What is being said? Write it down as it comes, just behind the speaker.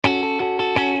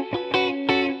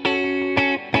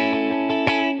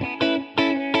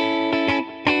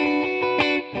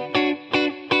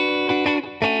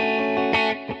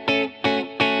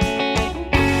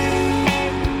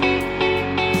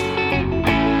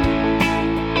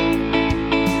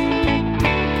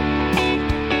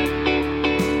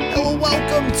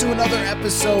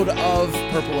episode of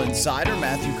Purple Insider.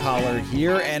 Matthew Collard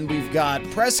here, and we've got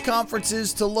press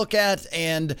conferences to look at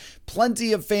and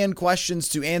plenty of fan questions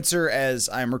to answer as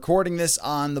I'm recording this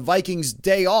on the Vikings'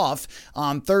 day off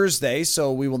on Thursday,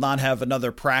 so we will not have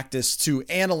another practice to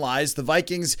analyze. The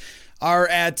Vikings are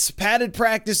at padded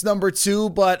practice number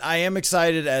 2, but I am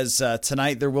excited as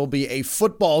tonight there will be a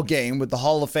football game with the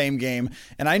Hall of Fame game.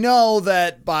 And I know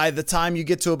that by the time you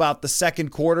get to about the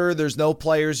second quarter, there's no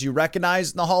players you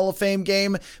recognize in the Hall of Fame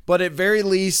game, but at very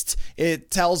least it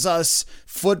tells us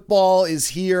football is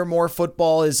here, more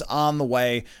football is on the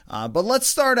way. But let's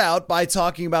start out by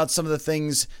talking about some of the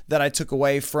things that I took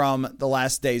away from the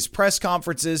last day's press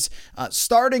conferences,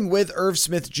 starting with Irv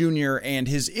Smith Jr. and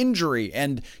his injury.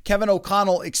 And Kevin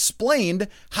O'Connell explained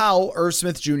how Irv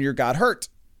Smith Jr. got hurt.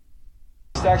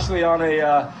 It's actually on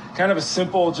a kind of a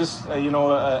simple, just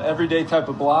everyday type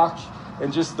of block,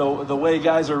 and just the way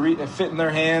guys are fitting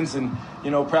their hands and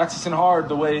practicing hard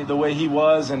the way he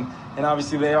was, and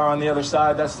obviously they are on the other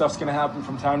side. That stuff's going to happen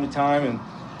from time to time, and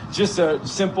just a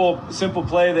simple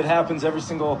play that happens every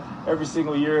single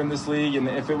year in this league. And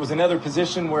if it was another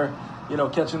position where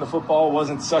catching the football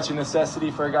wasn't such a necessity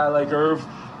for a guy like Irv,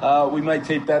 we might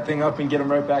tape that thing up and get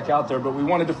him right back out there. But we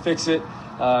wanted to fix it,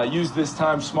 use this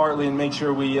time smartly, and make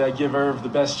sure we give Irv the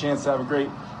best chance to have a great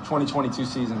 2022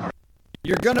 season.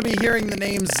 You're going to be hearing the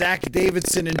names Zach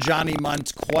Davidson and Johnny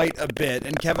Munt quite a bit,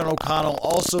 and Kevin O'Connell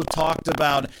also talked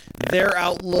about their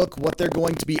outlook, what they're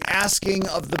going to be asking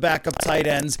of the backup tight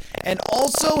ends, and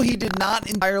also he did not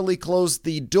entirely close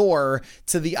the door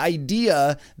to the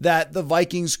idea that the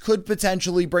Vikings could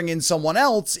potentially bring in someone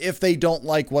else if they don't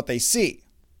like what they see.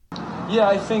 Yeah,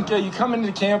 I think you come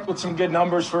into camp with some good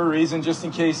numbers for a reason, just in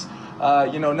case,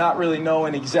 not really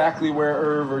knowing exactly where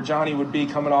Irv or Johnny would be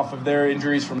coming off of their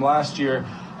injuries from last year.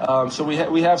 So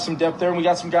we have some depth there, and we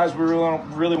got some guys we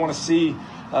really want to see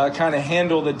kind of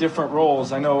handle the different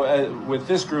roles. I know with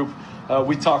this group,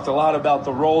 we talked a lot about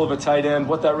the role of a tight end,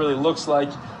 what that really looks like,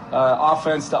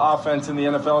 offense to offense in the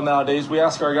NFL nowadays. We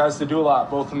ask our guys to do a lot,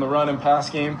 both in the run and pass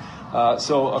game.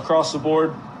 So across the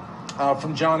board,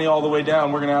 from Johnny all the way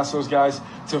down, we're going to ask those guys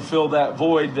to fill that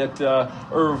void that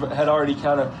Irv had already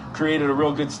kind of created a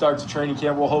real good start to training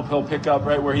camp. We'll hope he'll pick up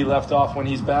right where he left off when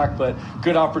he's back, but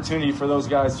good opportunity for those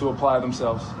guys to apply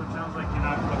themselves. So it sounds like you're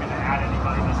not looking to add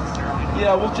anybody necessarily.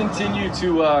 Yeah, we'll continue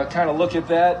to kind of look at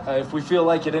that. If we feel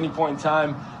like at any point in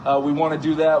time we want to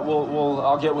do that,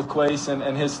 I'll get with Quace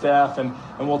and his staff, and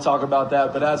we'll talk about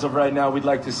that. But as of right now, we'd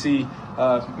like to see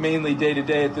mainly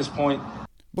day-to-day at this point.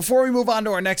 Before we move on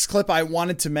to our next clip, I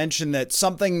wanted to mention that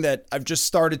something that I've just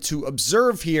started to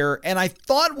observe here, and I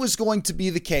thought was going to be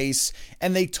the case,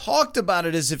 and they talked about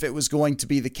it as if it was going to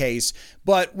be the case,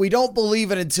 but we don't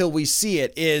believe it until we see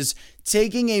it, is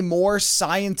taking a more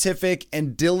scientific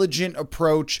and diligent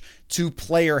approach to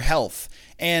player health.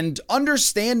 And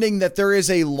understanding that there is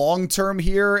a long term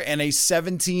here and a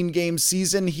 17-game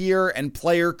season here and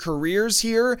player careers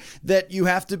here, that you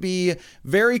have to be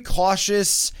very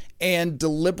cautious and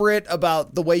deliberate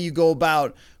about the way you go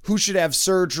about who should have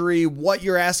surgery, what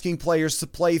you're asking players to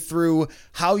play through,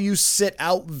 how you sit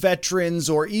out veterans,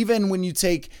 or even when you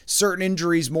take certain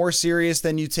injuries more serious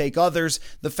than you take others.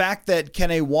 The fact that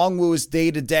Kene Nwangwu is day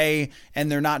to day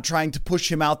and they're not trying to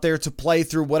push him out there to play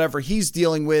through whatever he's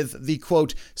dealing with, the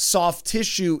quote, soft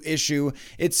tissue issue,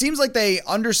 it seems like they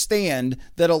understand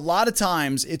that a lot of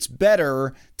times it's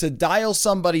better to dial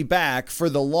somebody back for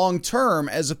the long term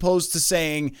as opposed to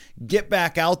saying, get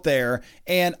back out there.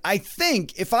 And I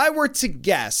think if I were to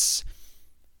guess,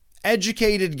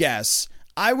 educated guess,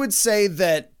 I would say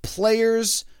that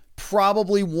players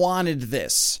probably wanted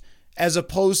this as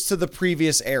opposed to the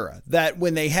previous era. That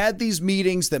when they had these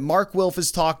meetings that Mark Wilf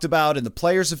has talked about and the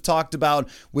players have talked about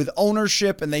with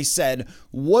ownership, and they said,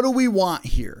 what do we want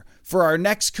here for our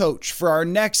next coach, for our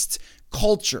next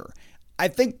culture? I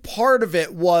think part of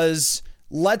it was,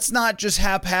 let's not just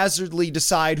haphazardly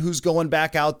decide who's going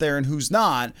back out there and who's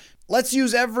not. Let's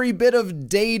use every bit of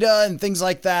data and things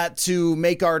like that to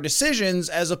make our decisions,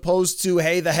 as opposed to,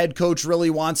 hey, the head coach really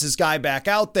wants his guy back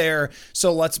out there,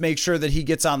 so let's make sure that he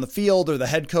gets on the field, or the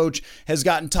head coach has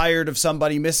gotten tired of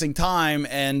somebody missing time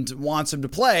and wants him to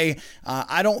play.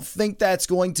 I don't think that's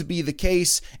going to be the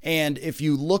case. And if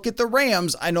you look at the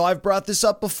Rams, I know I've brought this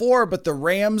up before, but the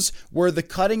Rams were the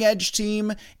cutting edge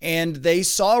team and they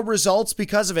saw results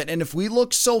because of it. And if we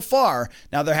look so far,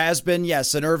 now there has been,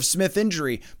 yes, an Irv Smith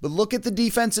injury, but look at the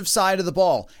defensive side of the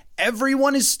ball.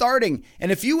 Everyone is starting.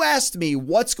 And if you asked me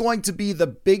what's going to be the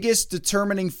biggest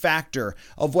determining factor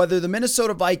of whether the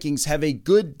Minnesota Vikings have a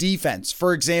good defense,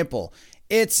 for example,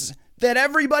 it's that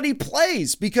everybody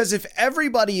plays, because if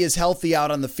everybody is healthy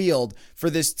out on the field for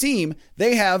this team,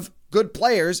 they have good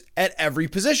players at every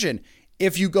position.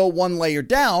 If you go one layer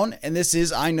down, and this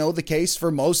is, I know, the case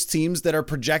for most teams that are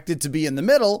projected to be in the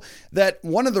middle, that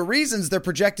one of the reasons they're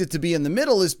projected to be in the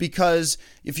middle is because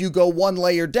if you go one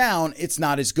layer down, it's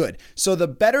not as good. So the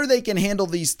better they can handle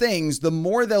these things, the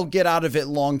more they'll get out of it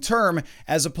long term,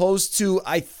 as opposed to,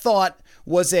 I thought,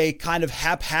 was a kind of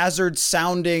haphazard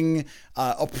sounding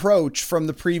approach from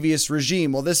the previous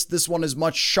regime. Well, this one is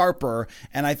much sharper,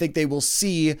 and I think they will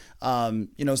see,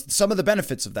 some of the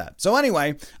benefits of that. So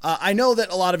anyway, I know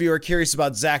that a lot of you are curious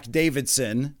about Zach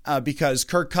Davidson because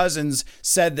Kirk Cousins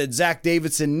said that Zach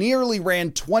Davidson nearly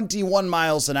ran 21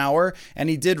 miles an hour, and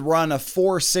he did run a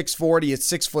 4.640 at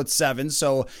 6'7",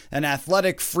 so an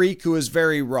athletic freak who is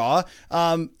very raw.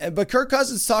 But Kirk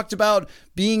Cousins talked about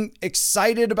being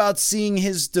excited about seeing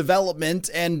his development,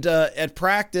 and at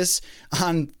practice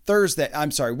on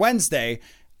Wednesday,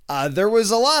 there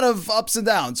was a lot of ups and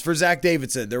downs for Zach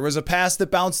Davidson. There was a pass that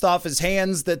bounced off his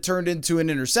hands that turned into an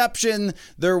interception.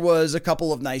 There was a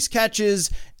couple of nice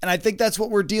catches. And I think that's what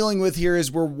we're dealing with here,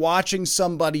 is we're watching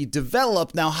somebody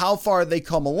develop. Now, how far they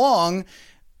come along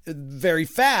very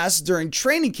fast during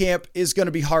training camp is going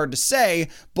to be hard to say,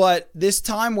 but this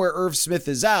time where Irv Smith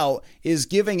is out is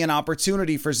giving an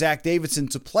opportunity for Zach Davidson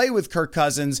to play with Kirk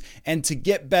Cousins and to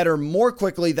get better more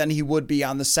quickly than he would be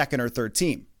on the second or third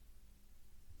team.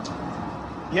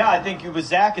 Yeah, I think with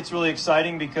Zach, it's really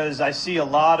exciting because I see a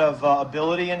lot of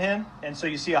ability in him, and so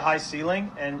you see a high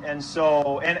ceiling, and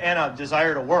a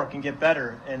desire to work and get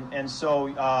better, and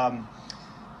so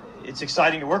it's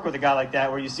exciting to work with a guy like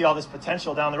that, where you see all this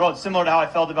potential down the road. Similar to how I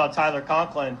felt about Tyler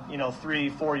Conklin,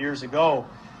 3-4 years ago.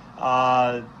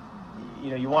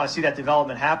 You want to see that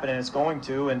development happen, and it's going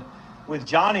to. And with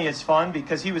Johnny, it's fun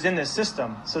because he was in this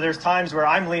system. So there's times where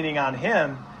I'm leaning on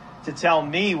him to tell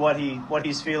me what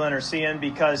he's feeling or seeing,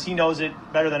 because he knows it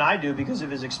better than I do because of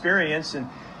his experience. And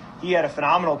he had a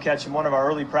phenomenal catch in one of our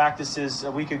early practices a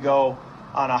week ago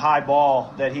on a high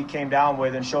ball that he came down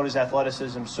with and showed his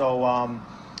athleticism. So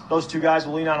those two guys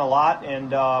will lean on a lot,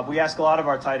 and we ask a lot of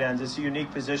our tight ends. It's a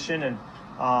unique position, and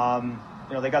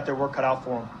they got their work cut out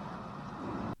for them.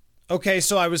 Okay,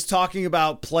 so I was talking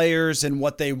about players and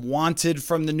what they wanted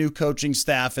from the new coaching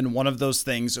staff, and one of those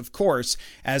things, of course,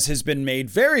 as has been made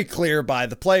very clear by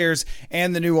the players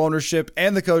and the new ownership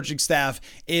and the coaching staff,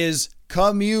 is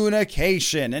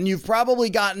communication. And you've probably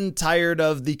gotten tired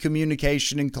of the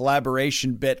communication and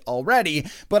collaboration bit already,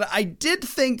 but I did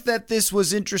think that this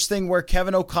was interesting, where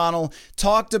Kevin O'Connell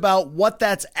talked about what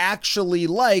that's actually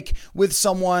like with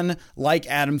someone like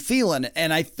Adam Thielen.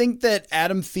 And I think that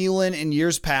Adam Thielen in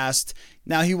years past,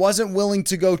 now, he wasn't willing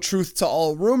to go truth to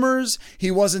all rumors.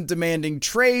 He wasn't demanding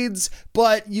trades,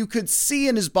 but you could see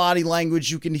in his body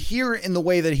language, you can hear in the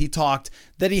way that he talked,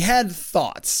 that he had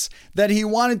thoughts that he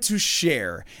wanted to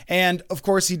share. And of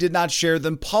course, he did not share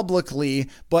them publicly,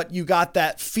 but you got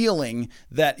that feeling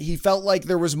that he felt like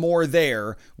there was more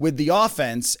there with the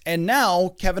offense. And now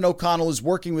Kevin O'Connell is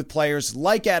working with players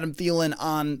like Adam Thielen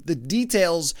on the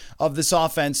details of this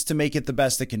offense to make it the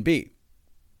best it can be.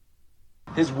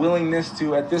 His willingness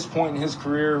to, at this point in his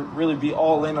career, really be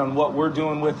all in on what we're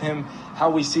doing with him, how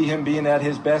we see him being at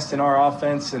his best in our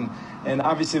offense. And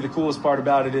obviously the coolest part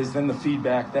about it is then the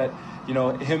feedback that,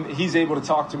 he's able to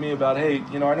talk to me about, hey,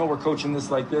 I know we're coaching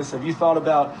this like this. Have you thought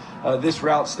about this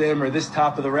route stem or this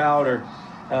top of the route? Or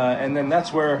and then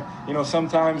that's where,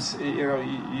 sometimes,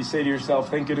 you say to yourself,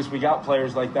 thank goodness we got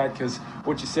players like that, because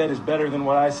what you said is better than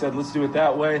what I said. Let's do it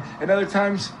that way. And other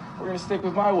times, we're going to stick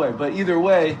with my way. But either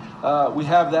way, we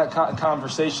have that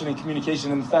conversation and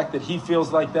communication. And the fact that he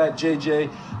feels like that, JJ,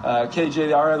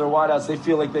 KJ, our other wideouts, they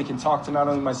feel like they can talk to not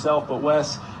only myself, but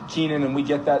Wes, Keenan, and we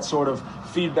get that sort of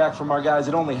feedback from our guys.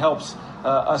 It only helps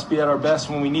us be at our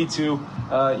best when we need to,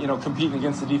 competing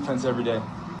against the defense every day.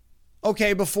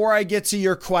 Okay, before I get to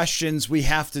your questions, we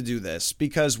have to do this,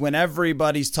 because when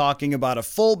everybody's talking about a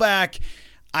fullback,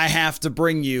 I have to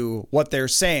bring you what they're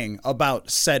saying about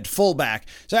said fullback.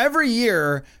 So every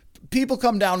year,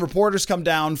 reporters come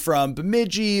down from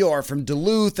Bemidji or from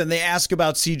Duluth, and they ask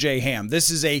about CJ Ham. This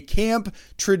is a camp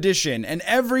tradition, and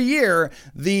every year,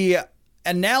 the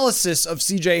analysis of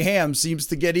CJ Ham seems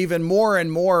to get even more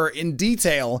and more in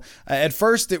detail. At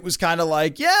first, it was kind of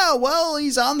like, yeah, well,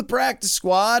 he's on the practice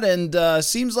squad and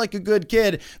seems like a good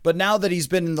kid. But now that he's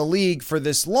been in the league for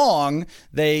this long,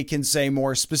 they can say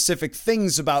more specific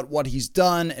things about what he's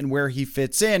done and where he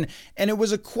fits in. And it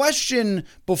was a question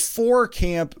before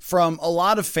camp from a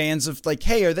lot of fans of like,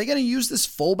 hey, are they going to use this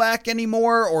fullback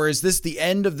anymore? Or is this the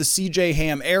end of the CJ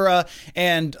Ham era?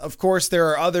 And of course, there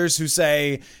are others who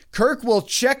say, Kirk will will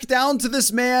check down to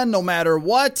this man no matter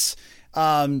what.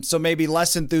 So maybe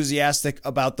less enthusiastic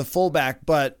about the fullback,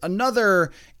 but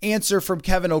another answer from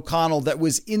Kevin O'Connell that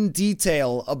was in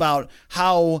detail about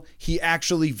how he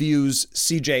actually views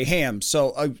CJ Ham.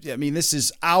 So, I mean, this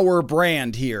is our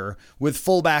brand here with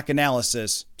fullback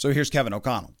analysis. So here's Kevin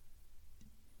O'Connell.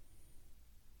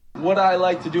 What I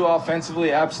like to do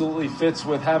offensively absolutely fits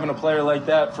with having a player like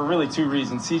that for really two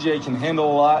reasons. CJ can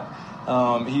handle a lot.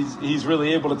 He's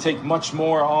really able to take much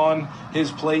more on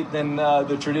his plate than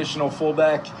the traditional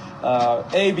fullback.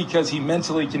 A, because he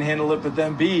mentally can handle it, but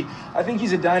then B, I think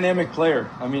he's a dynamic player.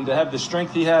 I mean, to have the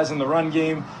strength he has in the run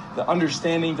game, the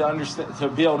understanding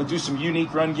to be able to do some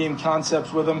unique run game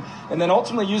concepts with him, and then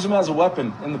ultimately use him as a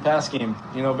weapon in the pass game.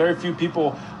 You know, very few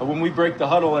people, when we break the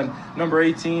huddle and number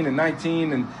 18 and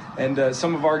 19 and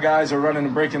some of our guys are running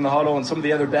and breaking the huddle, and some of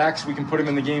the other backs we can put him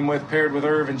in the game with, paired with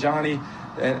Irv and Johnny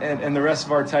and the rest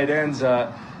of our tight ends.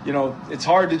 You know, it's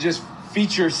hard to just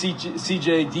feature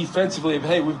CJ defensively of,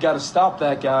 hey, we've got to stop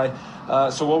that guy.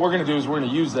 So what we're going to do is we're going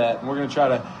to use that, and we're going to try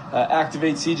to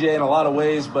activate CJ in a lot of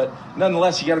ways. But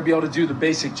nonetheless, you got to be able to do the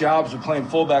basic jobs of playing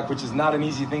fullback, which is not an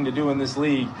easy thing to do in this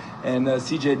league. And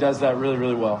CJ does that really,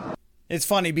 really well. It's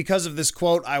funny, because of this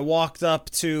quote, I walked up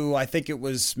to, I think it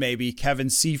was maybe Kevin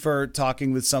Seifert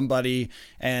talking with somebody,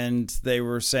 and they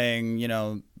were saying, you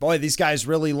know, boy, these guys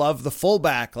really love the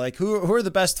fullback. Like, who are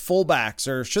the best fullbacks?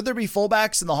 Or should there be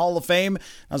fullbacks in the Hall of Fame?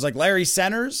 I was like, Larry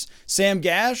Centers, Sam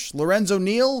Gash, Lorenzo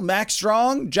Neal, Max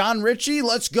Strong, John Ritchie,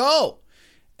 let's go.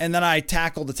 And then I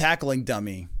tackled the tackling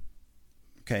dummy.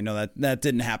 Okay, no, that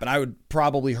didn't happen. I would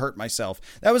probably hurt myself.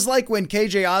 That was like when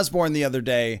KJ Osborne the other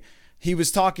day, he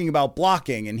was talking about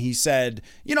blocking, and he said,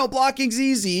 you know, blocking's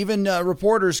easy. Even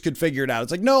reporters could figure it out.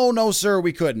 It's like, no, sir,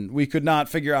 we couldn't. We could not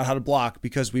figure out how to block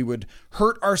because we would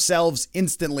hurt ourselves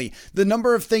instantly. The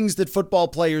number of things that football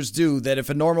players do that if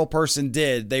a normal person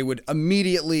did, they would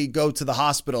immediately go to the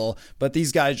hospital, but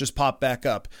these guys just pop back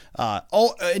up.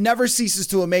 It never ceases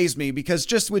to amaze me because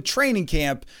just with training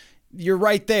camp, you're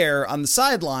right there on the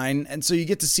sideline, and so you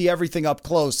get to see everything up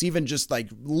close, even just like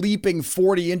leaping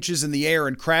 40 inches in the air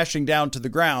and crashing down to the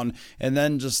ground, and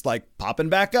then just like popping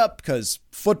back up because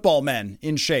football men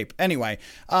in shape. Anyway,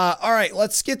 all right,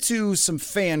 let's get to some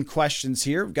fan questions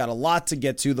here. We've got a lot to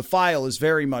get to. The file is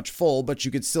very much full, but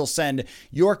you could still send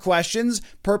your questions,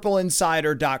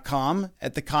 purpleinsider.com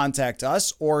at the contact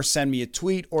us, or send me a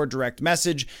tweet or direct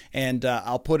message, and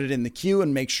I'll put it in the queue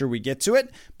and make sure we get to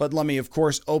it. But let me, of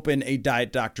course, open a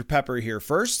Diet Dr. Pepper here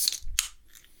first.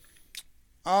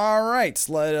 All right,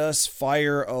 let us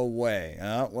fire away.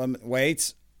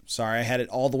 Wait. Sorry, I had it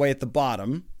all the way at the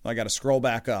bottom. I got to scroll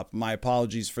back up. My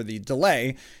apologies for the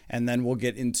delay, and then we'll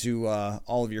get into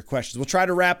all of your questions. We'll try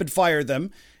to rapid fire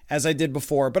them as I did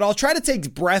before, but I'll try to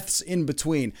take breaths in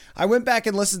between. I went back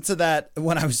and listened to that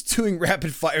when I was doing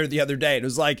rapid fire the other day. It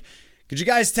was like, could you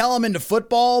guys tell I'm into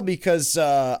football? Because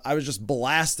I was just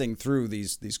blasting through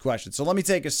these questions. So let me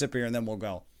take a sip here and then we'll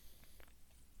go.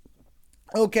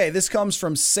 Okay, this comes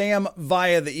from Sam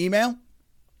via the email.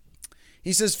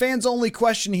 He says, fans only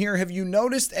question here. Have you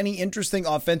noticed any interesting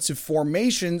offensive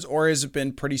formations, or has it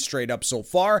been pretty straight up so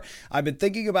far? I've been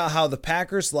thinking about how the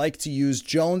Packers like to use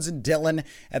Jones and Dillon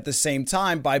at the same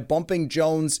time by bumping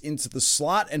Jones into the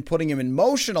slot and putting him in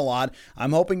motion a lot.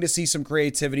 I'm hoping to see some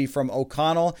creativity from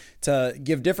O'Connell to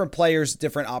give different players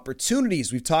different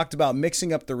opportunities. We've talked about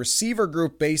mixing up the receiver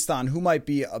group based on who might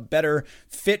be a better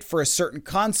fit for a certain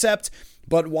concept.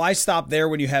 But why stop there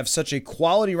when you have such a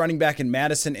quality running back in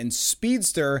Madison and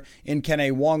speedster in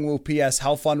Kene Nwangwu? P.S.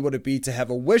 How fun would it be to have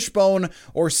a wishbone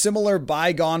or similar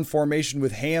bygone formation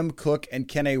with Ham, Cook, and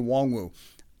Kene Nwangwu?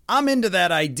 I'm into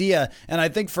that idea, and I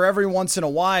think for every once in a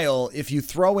while, if you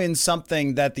throw in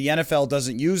something that the NFL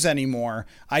doesn't use anymore,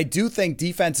 I do think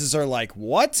defenses are like,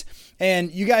 what?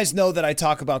 And you guys know that I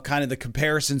talk about kind of the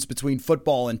comparisons between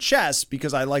football and chess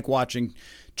because I like watching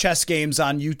chess games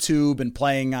on YouTube and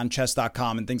playing on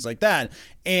chess.com and things like that.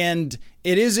 And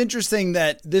it is interesting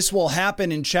that this will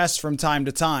happen in chess from time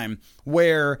to time,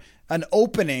 where an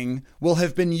opening will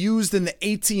have been used in the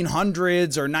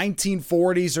 1800s or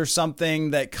 1940s or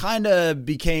something that kind of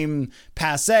became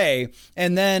passe,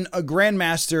 and then a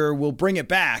grandmaster will bring it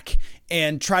back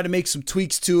and try to make some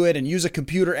tweaks to it and use a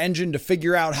computer engine to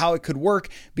figure out how it could work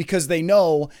because they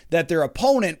know that their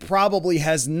opponent probably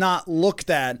has not looked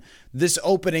at this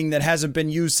opening that hasn't been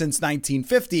used since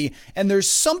 1950. And there's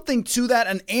something to that.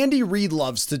 And Andy Reid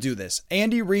loves to do this.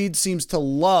 Andy Reid seems to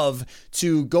love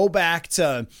to go back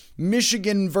to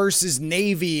Michigan versus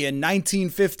Navy in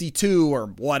 1952 or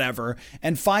whatever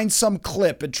and find some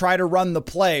clip and try to run the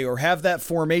play or have that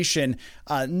formation.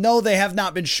 No, they have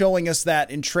not been showing us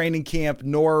that in training camp,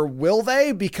 nor will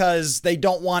they, because they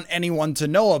don't want anyone to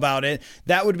know about it.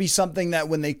 That would be something that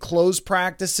when they close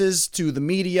practices to the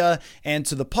media and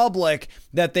to the public,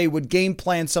 that they would game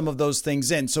plan some of those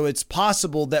things in. So it's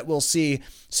possible that we'll see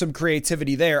some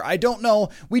creativity there. I don't know.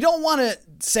 We don't want to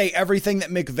say everything that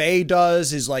McVay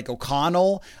does is like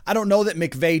O'Connell. I don't know that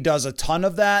McVay does a ton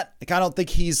of that. Like, I don't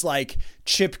think he's like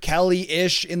Chip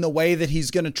Kelly-ish in the way that he's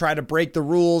going to try to break the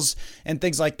rules and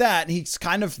things like that. He's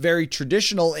kind of very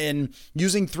traditional in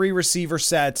using 3 receiver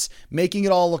sets, making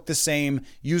it all look the same,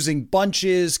 using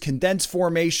bunches, condensed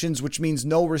formations, which means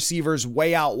no receivers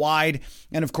way out wide.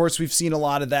 And of course, we've seen a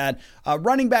lot of that.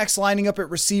 Running backs lining up at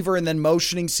receiver and then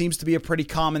motioning seems to be a pretty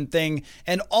common thing.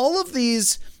 And all of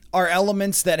these are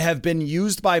elements that have been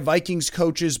used by Vikings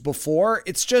coaches before.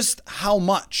 It's just how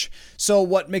much. So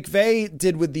what McVay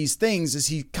did with these things is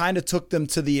he kind of took them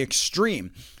to the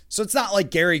extreme. So it's not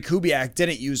like Gary Kubiak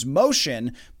didn't use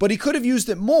motion, but he could have used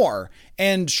it more.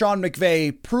 And Sean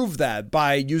McVay proved that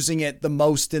by using it the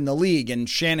most in the league, and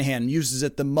Shanahan uses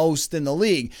it the most in the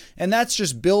league. And that's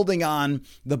just building on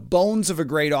the bones of a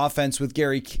great offense with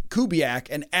Gary Kubiak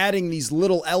and adding these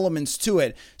little elements to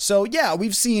it. So yeah,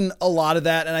 we've seen a lot of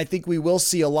that, and I think we will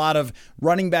see a lot of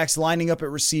running backs lining up at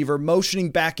receiver,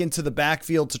 motioning back into the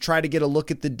backfield to try to get a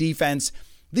look at the defense.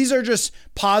 These are just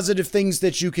positive things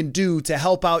that you can do to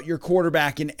help out your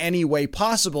quarterback in any way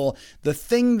possible. The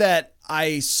thing that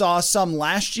I saw some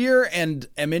last year and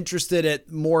am interested at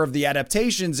more of the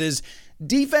adaptations is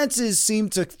defenses seem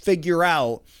to figure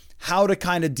out how to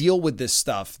kind of deal with this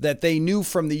stuff that they knew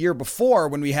from the year before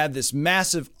when we had this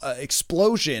massive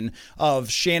explosion of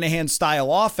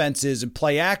Shanahan-style offenses and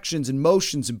play actions and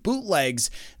motions and bootlegs,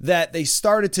 that they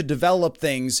started to develop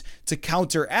things to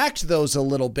counteract those a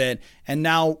little bit. And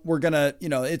now we're going to,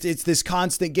 it's this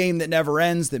constant game that never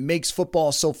ends that makes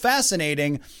football so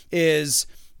fascinating. Is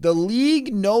the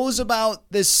league knows about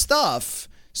this stuff.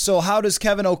 So how does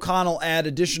Kevin O'Connell add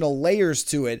additional layers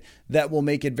to it that will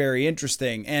make it very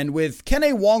interesting? And with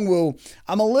Kene Nwangwu,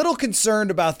 I'm a little concerned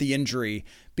about the injury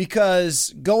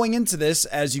because going into this,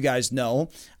 as you guys know,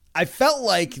 I felt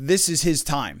like this is his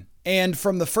time. And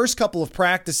from the first couple of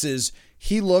practices,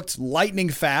 he looked lightning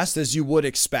fast, as you would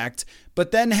expect.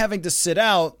 But then having to sit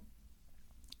out,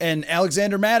 and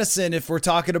Alexander Mattison, if we're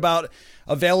talking about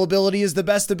availability is the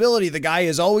best ability, the guy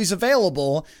is always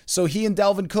available. So he and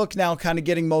Dalvin Cook now kind of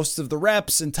getting most of the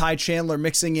reps, and Ty Chandler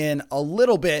mixing in a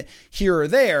little bit here or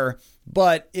there.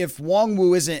 But if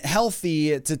Nwangwu isn't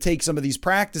healthy to take some of these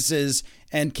practices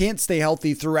and can't stay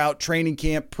healthy throughout training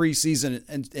camp, preseason,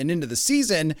 and into the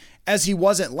season, as he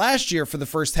wasn't last year for the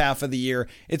first half of the year,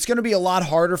 it's going to be a lot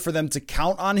harder for them to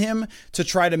count on him to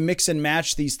try to mix and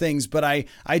match these things. But I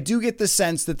do get the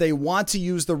sense that they want to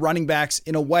use the running backs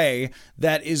in a way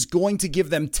that is going to give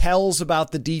them tells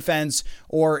about the defense,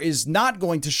 or is not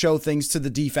going to show things to the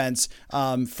defense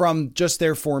from just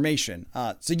their formation.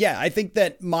 So yeah, I think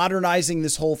that modernizing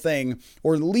this whole thing,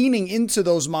 or leaning into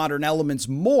those modern elements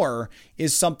more,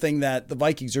 is something that the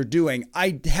Vikings are doing.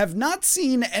 I have not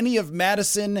seen any of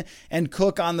Mattison and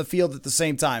Cook on the field at the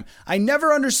same time. I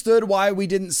never understood why we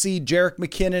didn't see Jerick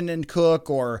McKinnon and Cook,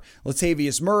 or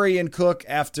Latavius Murray and Cook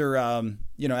after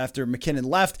McKinnon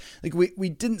left. Like we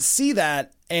didn't see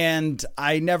that, and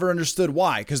I never understood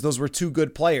why, because those were two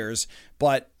good players.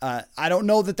 But I don't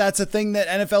know that that's a thing that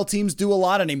NFL teams do a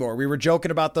lot anymore. We were joking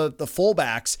about the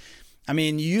fullbacks. I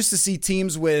mean, you used to see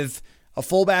teams with a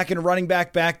fullback and a running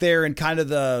back there, and kind of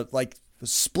the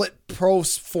split pro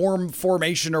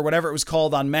formation or whatever it was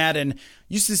called on Madden.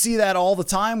 Used to see that all the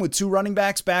time with two running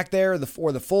backs back there,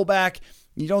 or the fullback.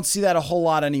 You don't see that a whole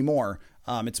lot anymore.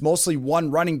 It's mostly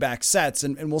one running back sets,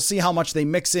 and we'll see how much they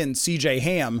mix in CJ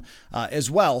Ham as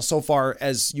well. So far,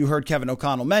 as you heard Kevin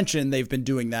O'Connell mention, they've been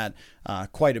doing that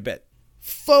quite a bit.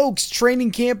 Folks,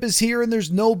 training camp is here, and there's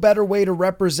no better way to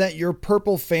represent your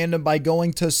Purple fandom by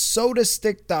going to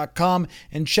sodastick.com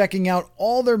and checking out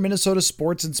all their Minnesota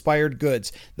sports-inspired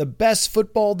goods. The best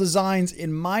football designs,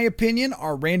 in my opinion,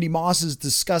 are Randy Moss's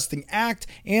Disgusting Act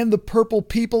and the Purple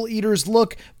People Eaters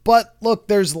look. But look,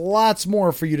 there's lots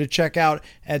more for you to check out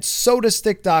at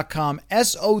sodastick.com,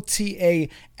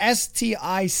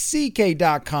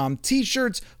 sotastick.com.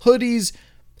 T-shirts, hoodies,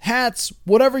 hats,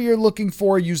 whatever you're looking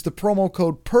for, use the promo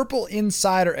code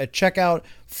PURPLEINSIDER at checkout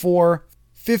for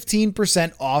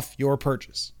 15% off your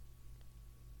purchase.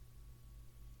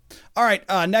 All right,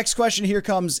 next question here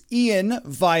comes Ian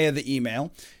via the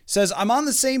email. Says, I'm on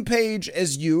the same page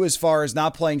as you as far as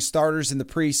not playing starters in the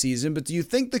preseason, but do you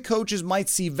think the coaches might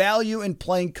see value in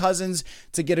playing Cousins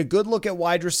to get a good look at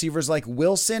wide receivers like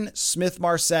Wilson,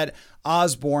 Smith-Marsette,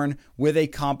 Osborne with a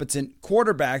competent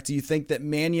quarterback? Do you think that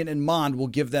Mannion and Mond will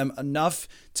give them enough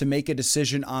to make a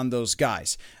decision on those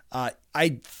guys?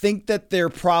 I think that there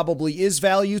probably is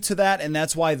value to that, and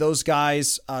that's why those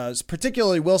guys,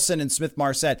 particularly Wilson and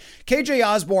Smith-Marsette, KJ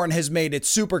Osborne has made it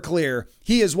super clear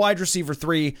he is wide receiver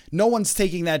 3. No one's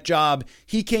taking that job.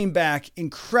 He came back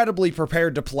incredibly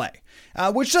prepared to play,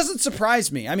 which doesn't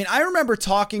surprise me. I mean, I remember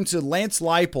talking to Lance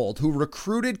Leipold, who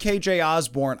recruited KJ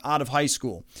Osborne out of high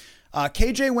school.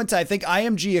 KJ went to, I think,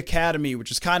 IMG Academy,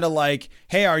 which is kind of like,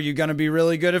 hey, are you going to be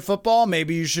really good at football?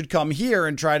 Maybe you should come here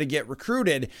and try to get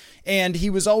recruited. And he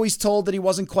was always told that he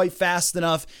wasn't quite fast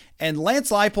enough. And Lance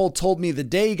Leipold told me the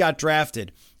day he got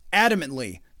drafted,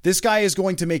 adamantly, this guy is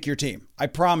going to make your team. I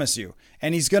promise you.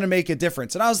 And he's going to make a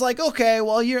difference. And I was like, okay,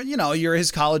 well, you're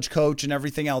his college coach and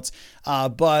everything else.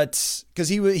 But because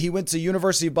he went to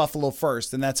University of Buffalo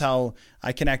first, and that's how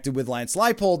I connected with Lance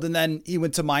Leipold. And then he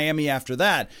went to Miami after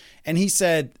that. And he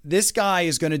said, this guy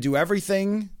is going to do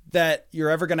everything that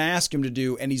you're ever going to ask him to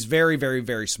do. And he's very, very,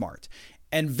 very smart.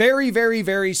 And very, very,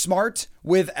 very smart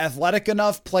with athletic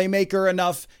enough, playmaker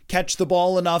enough, catch the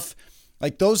ball enough.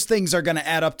 Like those things are going to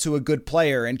add up to a good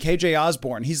player. And KJ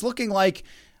Osborne, he's looking like,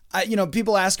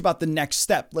 people ask about the next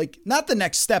step, like not the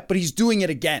next step, but he's doing it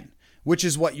again, which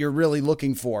is what you're really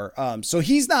looking for. So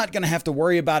he's not going to have to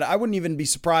worry about it. I wouldn't even be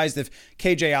surprised if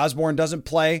KJ Osborne doesn't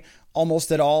play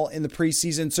almost at all in the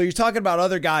preseason. So you're talking about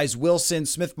other guys, Wilson,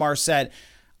 Smith-Marsette.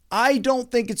 I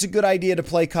don't think it's a good idea to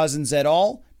play Cousins at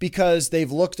all because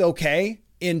they've looked okay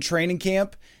in training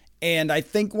camp. And I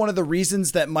think one of the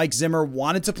reasons that Mike Zimmer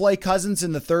wanted to play Cousins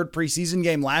in the third preseason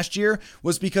game last year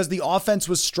was because the offense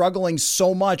was struggling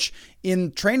so much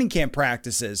in training camp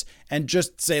practices and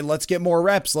just say, let's get more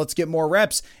reps.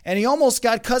 And he almost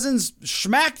got Cousins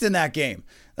schmacked in that game.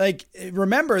 Like,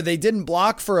 remember, they didn't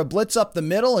block for a blitz up the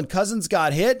middle and Cousins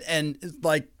got hit, and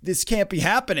like, this can't be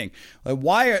happening. Like,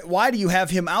 why do you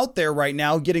have him out there right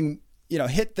now getting,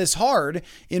 hit this hard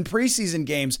in preseason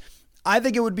games? I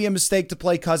think it would be a mistake to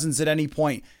play Cousins at any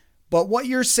point. But what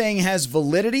you're saying has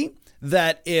validity,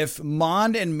 that if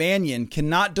Mond and Mannion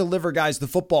cannot deliver guys the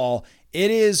football, it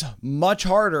is much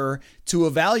harder to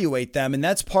evaluate them. And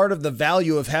that's part of the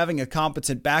value of having a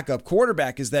competent backup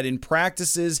quarterback, is that in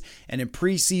practices and in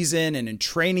preseason and in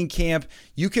training camp,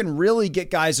 you can really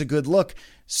get guys a good look.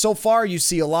 So far, you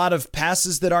see a lot of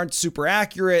passes that aren't super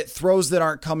accurate, throws that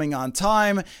aren't coming on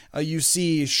time. You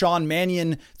see Sean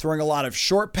Mannion throwing a lot of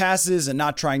short passes and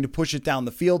not trying to push it down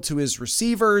the field to his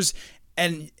receivers.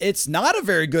 And it's not a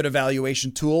very good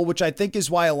evaluation tool, which I think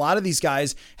is why a lot of these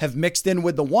guys have mixed in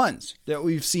with the ones that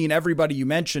we've seen. Everybody you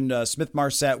mentioned,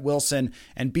 Smith-Marsette, Wilson,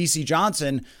 and BC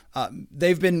Johnson,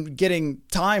 they've been getting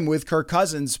time with Kirk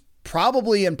Cousins,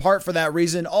 probably in part for that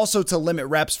reason, also to limit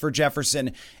reps for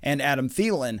Jefferson and Adam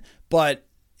Thielen. But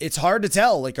it's hard to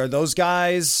tell, like, are those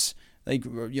guys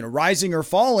rising or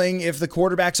falling if the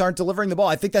quarterbacks aren't delivering the ball?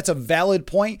 I think that's a valid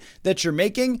point that you're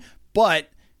making, but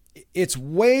it's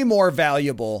way more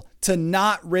valuable to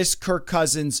not risk Kirk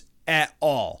Cousins at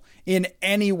all in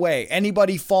any way.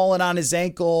 Anybody falling on his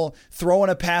ankle,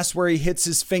 throwing a pass where he hits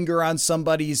his finger on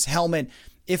somebody's helmet.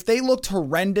 If they looked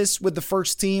horrendous with the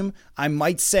first team, I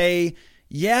might say,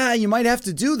 yeah, you might have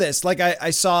to do this. Like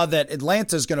I saw that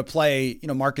Atlanta's going to play,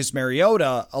 Marcus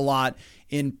Mariota a lot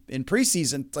in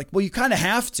preseason. It's like, well, you kind of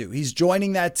have to. He's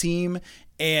joining that team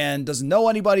and doesn't know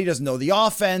anybody, doesn't know the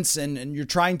offense, and you're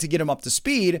trying to get him up to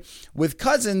speed. With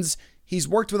Cousins, he's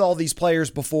worked with all these players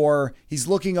before. He's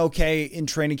looking okay in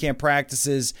training camp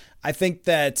practices. I think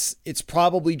that it's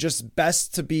probably just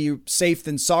best to be safe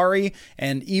than sorry.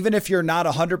 And even if you're not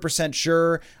 100%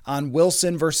 sure on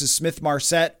Wilson versus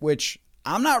Smith-Marsette, which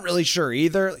I'm not really sure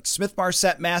either. Like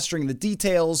Smith-Marsette mastering the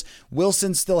details,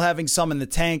 Wilson still having some in the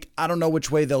tank. I don't know which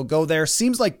way they'll go there.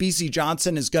 Seems like BC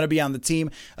Johnson is going to be on the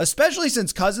team, especially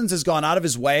since Cousins has gone out of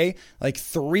his way like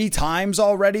 3 times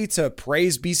already to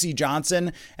praise BC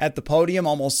Johnson at the podium,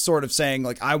 almost sort of saying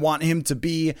like, I want him to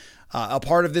be a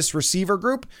part of this receiver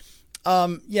group.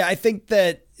 I think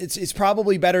that it's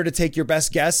probably better to take your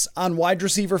best guess on wide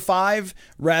receiver 5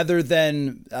 rather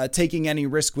than taking any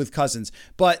risk with Cousins.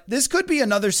 But this could be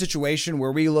another situation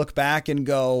where we look back and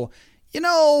go,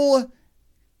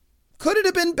 could it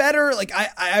have been better? Like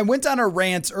I went on a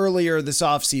rant earlier this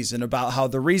offseason about how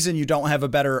the reason you don't have a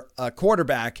better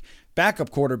backup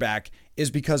quarterback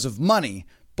is because of money.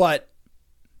 But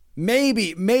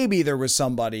maybe there was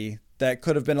somebody that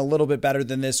could have been a little bit better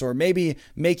than this, or maybe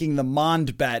making the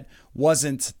Mond bet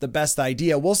wasn't the best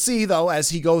idea. We'll see, though, as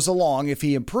he goes along if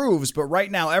he improves. But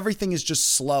right now, everything is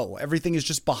just slow. Everything is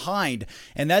just behind.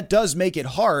 And that does make it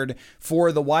hard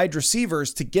for the wide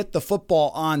receivers to get the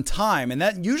football on time. And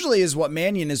that usually is what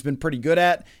Mannion has been pretty good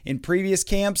at in previous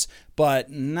camps,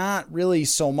 but not really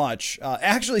so much.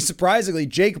 Actually, surprisingly,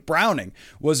 Jake Browning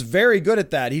was very good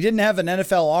at that. He didn't have an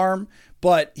NFL arm,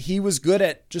 but he was good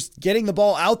at just getting the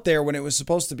ball out there when it was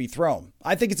supposed to be thrown.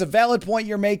 I think it's a valid point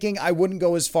you're making. I wouldn't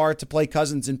go as far to play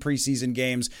Cousins in preseason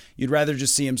games. You'd rather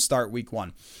just see him start week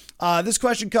 1. This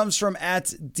question comes from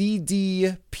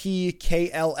 @DDPKLL.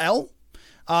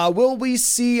 Will we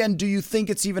see, and do you think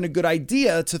it's even a good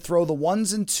idea to throw the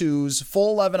 1s and 2s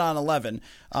full 11 on 11?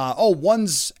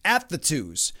 1s at the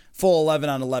 2s. Full 11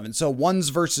 on 11. So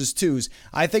 1s versus 2s.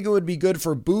 I think it would be good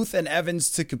for Booth and Evans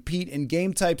to compete in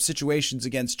game type situations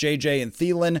against JJ and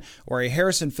Thielen, or a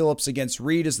Harrison Phillips against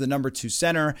Reed as the number 2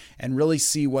 center, and really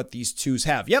see what these 2s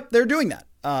have. Yep, they're doing that.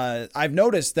 I've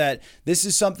noticed that this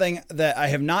is something that I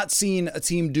have not seen a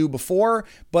team do before,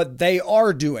 but they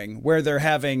are doing, where they're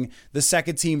having the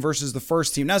second team versus the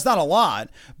first team. Now, it's not a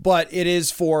lot, but it is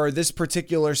for this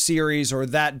particular series or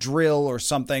that drill or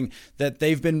something that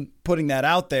they've been putting that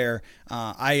out there.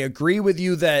 I agree with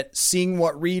you that seeing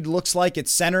what Reed looks like at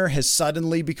center has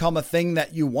suddenly become a thing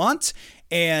that you want,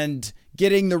 and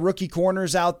getting the rookie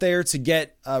corners out there to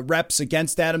get reps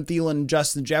against Adam Thielen and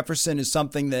Justin Jefferson is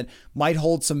something that might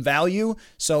hold some value.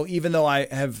 So even though I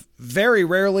have very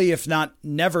rarely, if not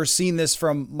never, seen this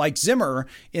from Mike Zimmer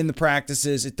in the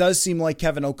practices, it does seem like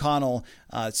Kevin O'Connell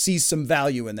sees some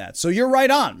value in that. So you're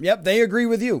right on. Yep, they agree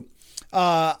with you.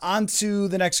 On to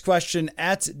the next question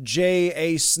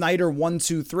 @JA Snyder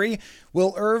 123.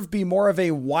 Will Irv be more of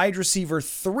a wide receiver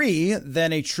 3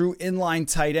 than a true inline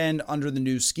tight end under the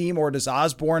new scheme, or does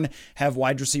Osborne have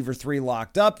wide receiver 3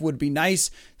 locked up? Would be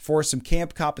nice for some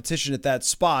camp competition at that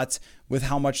spot with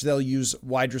how much they'll use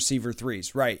wide receiver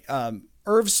 3s. Right.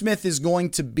 Irv Smith is going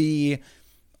to be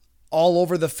all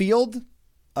over the field,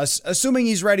 assuming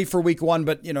he's ready for week 1,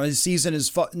 but his season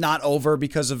is not over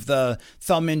because of the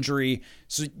thumb injury.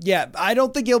 So yeah, I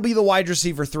don't think he'll be the wide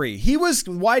receiver 3. He was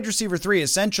wide receiver 3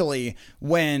 essentially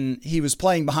when he was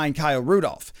playing behind Kyle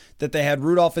Rudolph, that they had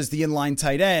Rudolph as the inline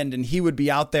tight end, and he would be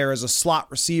out there as a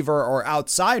slot receiver or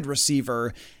outside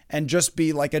receiver and just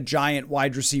be like a giant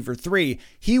wide receiver 3.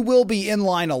 He will be in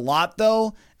line a lot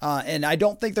though. And I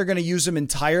don't think they're going to use him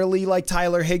entirely like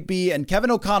Tyler Higbee. And Kevin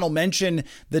O'Connell mentioned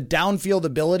the downfield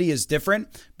ability is different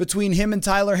between him and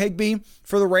Tyler Higbee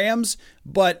for the Rams.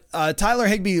 But Tyler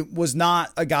Higbee was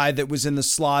not a guy that was in the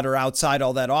slot or outside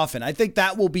all that often. I think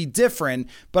that will be different.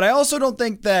 But I also don't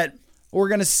think that we're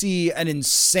going to see an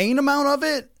insane amount of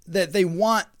it, that they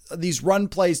want these run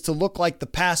plays to look like the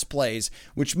pass plays,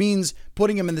 which means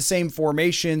putting him in the same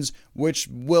formations, which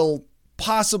will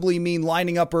possibly mean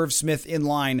lining up Irv Smith in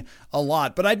line a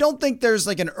lot. But I don't think there's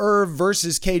like an Irv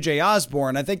versus KJ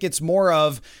Osborne. I think it's more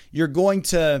of you're going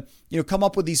to come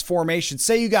up with these formations.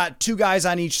 Say you got 2 guys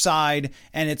on each side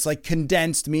and it's like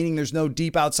condensed, meaning there's no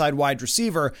deep outside wide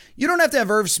receiver. You don't have to have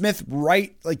Irv Smith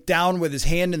right like down with his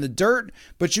hand in the dirt,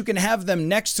 but you can have them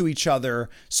next to each other.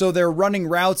 So they're running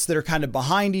routes that are kind of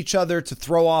behind each other to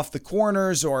throw off the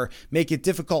corners or make it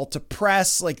difficult to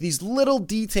press, like these little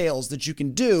details that you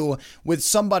can do with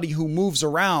somebody who moves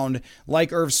around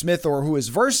like Irv Smith or who is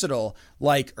versatile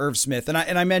like Irv Smith. And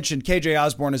I mentioned KJ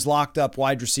Osborne is locked up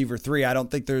wide receiver 3. I don't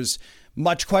think there's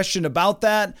much question about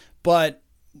that, but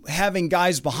having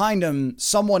guys behind him,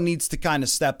 someone needs to kind of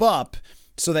step up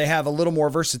so they have a little more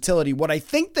versatility. What I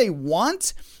think they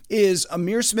want is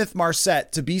Ihmir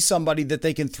Smith-Marsette to be somebody that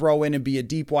they can throw in and be a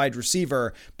deep wide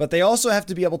receiver, but they also have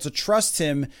to be able to trust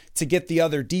him to get the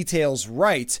other details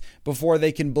right before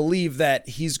they can believe that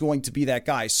he's going to be that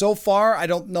guy. So far, I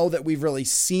don't know that we've really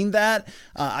seen that.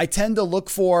 I tend to look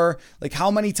for like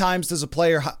how many times does a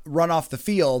player run off the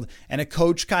field and a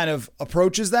coach kind of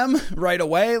approaches them right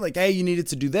away, like, hey, you needed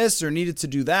to do this or needed to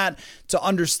do that to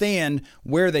understand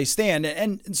where they stand.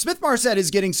 And Smith-Marsette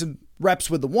is getting some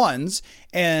reps with the 1s,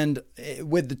 and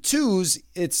with the 2s,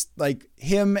 it's like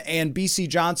him and BC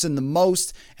Johnson the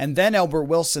most, and then Albert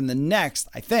Wilson the next,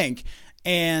 I think.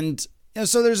 And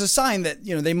so there's a sign that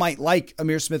they might like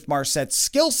Ihmir Smith-Marsette's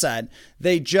skill set.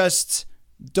 They just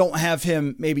don't have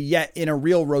him maybe yet in a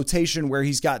real rotation where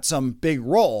he's got some big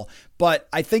role. But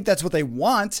I think that's what they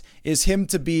want, is him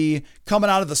to be coming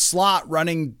out of the slot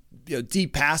running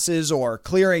deep passes or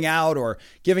clearing out or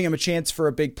giving him a chance for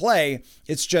a big play.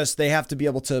 It's just they have to be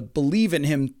able to believe in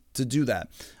him to do that.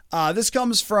 This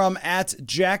comes from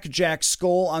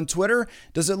 @JackJackSkull on Twitter.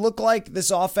 Does it look like this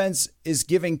offense is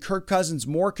giving Kirk Cousins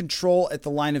more control at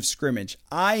the line of scrimmage?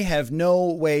 I have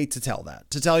no way to tell that,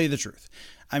 to tell you the truth.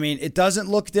 I mean, it doesn't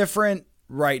look different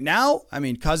right now. I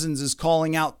mean, Cousins is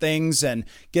calling out things and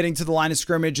getting to the line of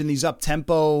scrimmage in these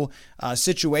up-tempo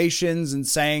situations and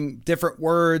saying different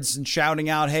words and shouting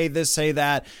out, hey, this, hey,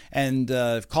 that, and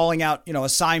calling out,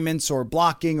 assignments or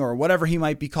blocking or whatever he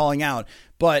might be calling out.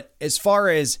 But as far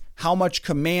as how much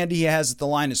command he has at the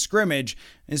line of scrimmage,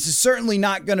 this is certainly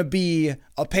not going to be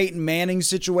a Peyton Manning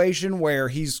situation where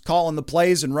he's calling the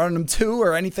plays and running them too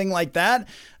or anything like that.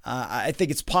 I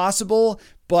think it's possible,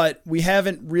 but we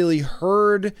haven't really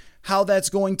heard how that's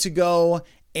going to go.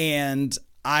 And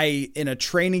I, in a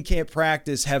training camp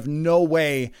practice, have no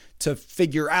way to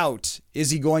figure out, is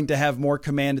he going to have more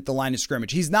command at the line of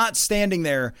scrimmage? He's not standing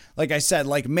there, like I said,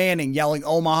 like Manning yelling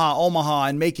Omaha, Omaha,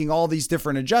 and making all these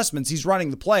different adjustments. He's running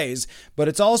the plays, but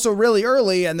it's also really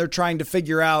early and they're trying to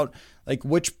figure out like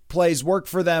which plays work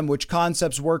for them, which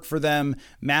concepts work for them,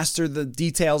 master the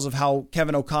details of how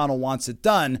Kevin O'Connell wants it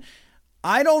done.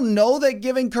 I don't know that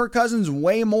giving Kirk Cousins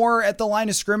way more at the line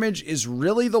of scrimmage is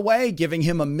really the way, giving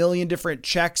him a million different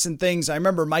checks and things. I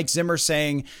remember Mike Zimmer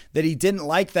saying that he didn't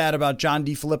like that about John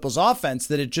DeFilippo's offense,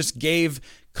 that it just gave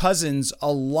Cousins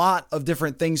a lot of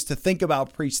different things to think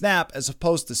about pre-snap as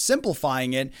opposed to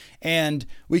simplifying it. And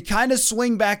we kind of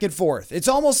swing back and forth. It's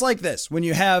almost like this. When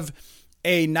you have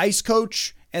a nice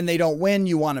coach and they don't win,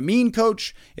 you want a mean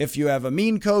coach. If you have a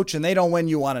mean coach and they don't win,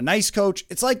 you want a nice coach.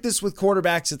 It's like this with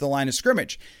quarterbacks at the line of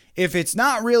scrimmage. If it's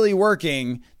not really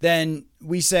working, then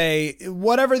we say,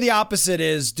 whatever the opposite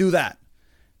is, do that.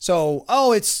 So,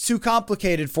 it's too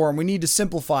complicated for him. We need to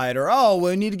simplify it. Or,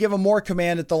 we need to give him more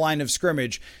command at the line of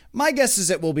scrimmage. My guess is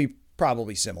it will be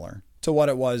probably similar to what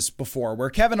it was before, where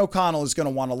Kevin O'Connell is going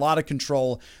to want a lot of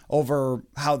control over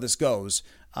how this goes.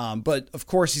 But of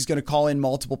course, he's going to call in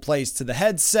multiple plays to the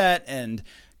headset and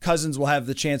Cousins will have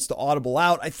the chance to audible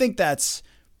out. I think that's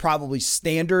probably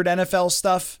standard NFL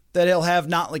stuff that he'll have,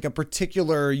 not like a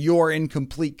particular you're in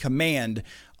complete command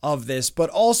of this, but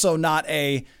also not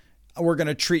we're going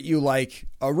to treat you like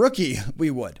a rookie we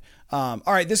would. All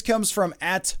right, this comes from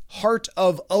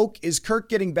 @HeartOfOak. Is Kirk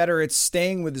getting better at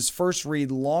staying with his first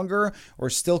read longer or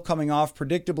still coming off,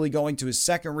 predictably going to his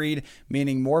second read,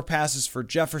 meaning more passes for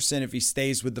Jefferson if he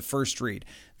stays with the first read?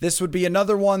 This would be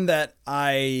another one that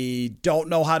I don't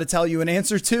know how to tell you an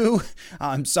answer to.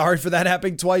 I'm sorry for that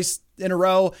happening twice in a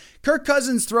row. Kirk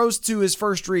Cousins throws to his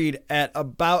first read at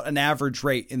about an average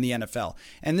rate in the NFL.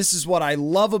 And this is what I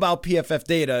love about PFF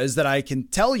data, is that I can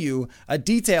tell you a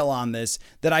detail on this,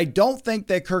 that I don't think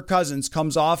that Kirk Cousins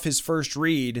comes off his first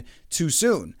read too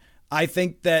soon. I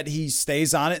think that he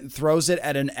stays on it and throws it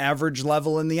at an average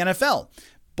level in the NFL.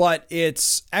 But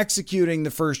it's executing the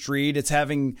first read. It's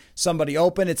having somebody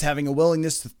open. It's having a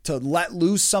willingness to let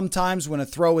loose sometimes when a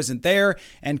throw isn't there.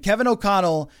 And Kevin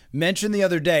O'Connell mentioned the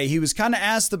other day, he was kind of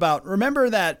asked about, remember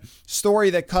that story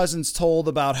that Cousins told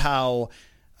about how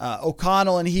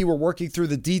O'Connell and he were working through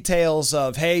the details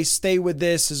of, hey, stay with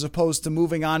this as opposed to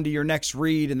moving on to your next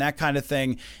read and that kind of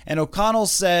thing. And O'Connell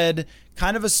said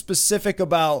kind of a specific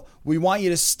about, we want you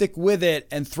to stick with it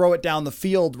and throw it down the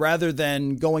field rather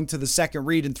than going to the second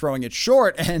read and throwing it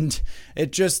short. And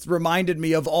it just reminded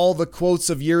me of all the quotes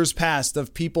of years past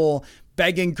of people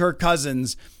begging Kirk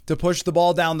Cousins to push the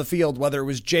ball down the field, whether it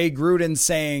was Jay Gruden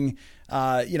saying,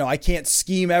 I can't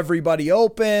scheme everybody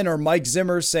open, or Mike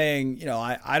Zimmer saying,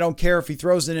 I don't care if he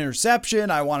throws an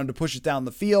interception. I want him to push it down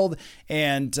the field.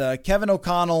 And Kevin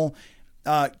O'Connell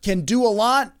can do a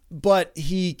lot, but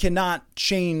he cannot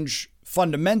change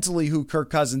fundamentally who Kirk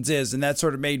Cousins is. And that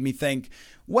sort of made me think,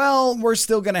 well, we're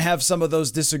still going to have some of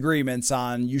those disagreements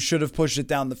on you should have pushed it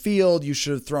down the field, you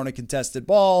should have thrown a contested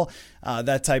ball,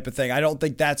 that type of thing. I don't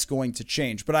think that's going to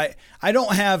change. But I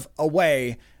don't have a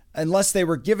way, unless they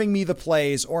were giving me the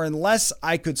plays or unless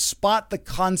I could spot the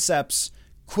concepts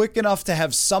quick enough to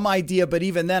have some idea, but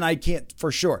even then I can't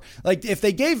for sure. Like if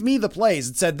they gave me the plays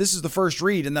and said, this is the first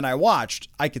read, and then I watched,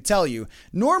 I could tell you.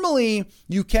 Normally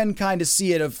you can kind of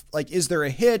see it of like, is there a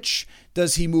hitch?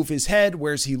 Does he move his head?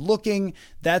 Where's he looking?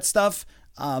 That stuff.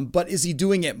 But is he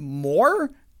doing it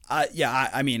more?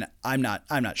 I'm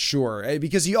not sure,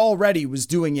 because he already was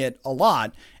doing it a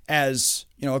lot as,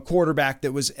 a quarterback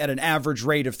that was at an average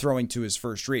rate of throwing to his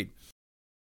first read.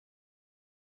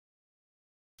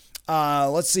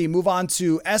 Let's see, move on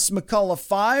to S. McCullough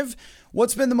 5.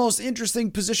 What's been the most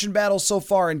interesting position battle so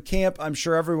far in camp? I'm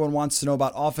sure everyone wants to know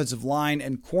about offensive line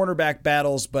and cornerback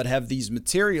battles, but have these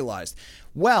materialized?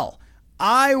 Well,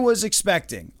 I was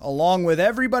expecting, along with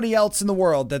everybody else in the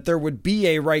world, that there would be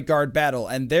a right guard battle,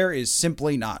 and there is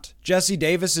simply not. Jesse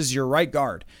Davis is your right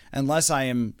guard, unless I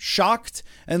am shocked,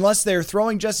 unless they're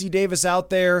throwing Jesse Davis out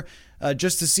there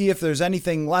just to see if there's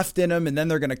anything left in him, and then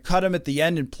they're going to cut him at the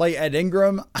end and play Ed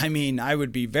Ingram. I mean, I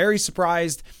would be very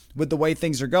surprised with the way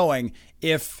things are going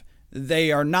if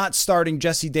they are not starting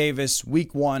Jesse Davis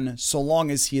week 1, so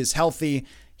long as he is healthy.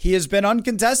 He has been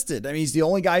uncontested. I mean, he's the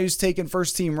only guy who's taken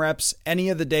first team reps any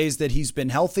of the days that he's been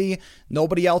healthy.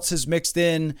 Nobody else has mixed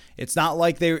in. It's not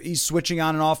like he's switching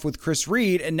on and off with Chris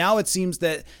Reed. And now it seems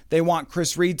that they want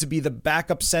Chris Reed to be the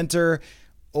backup center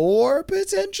or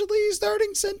potentially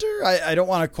starting center. I don't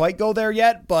want to quite go there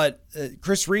yet, but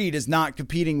Chris Reed is not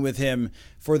competing with him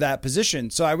for that position.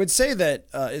 So I would say that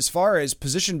as far as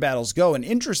position battles go,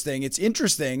 it's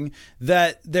interesting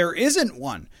that there isn't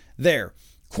one there.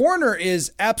 Corner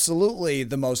is absolutely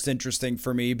the most interesting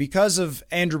for me because of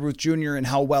Andrew Booth Jr. and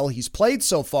how well he's played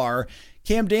so far.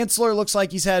 Cam Dantzler looks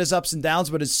like he's had his ups and downs,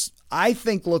 but I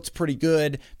think looks pretty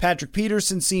good. Patrick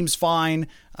Peterson seems fine.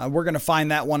 We're going to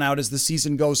find that one out as the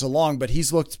season goes along, but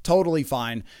he's looked totally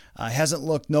fine. Hasn't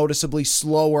looked noticeably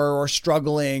slower or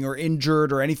struggling or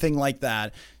injured or anything like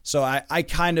that. So I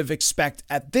kind of expect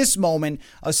at this moment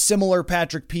a similar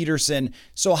Patrick Peterson.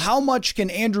 So how much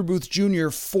can Andrew Booth Jr.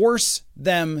 force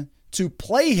them to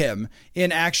play him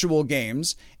in actual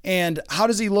games? And how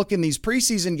does he look in these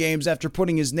preseason games after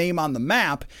putting his name on the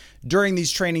map during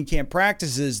these training camp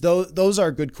practices? Those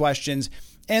are good questions.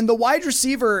 And the wide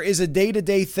receiver is a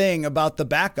day-to-day thing about the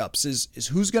backups is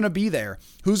who's going to be there,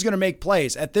 who's going to make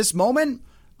plays. At this moment,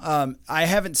 I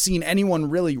haven't seen anyone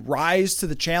really rise to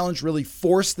the challenge, really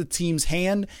force the team's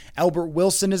hand. Albert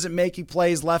Wilson isn't making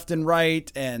plays left and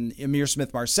right, and Ihmir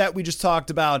Smith-Marsette we just talked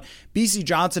about. BC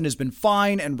Johnson has been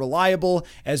fine and reliable,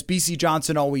 as BC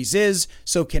Johnson always is.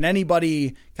 So can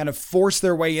anybody kind of force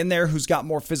their way in there who's got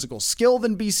more physical skill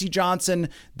than BC Johnson?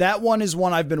 That one is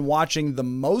one I've been watching the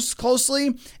most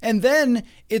closely. And then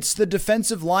it's the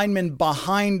defensive linemen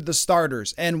behind the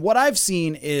starters. And what I've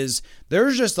seen is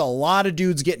there's just a lot of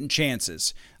dudes getting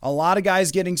chances. A lot of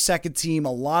guys getting second team,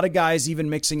 a lot of guys even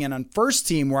mixing in on first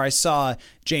team, where I saw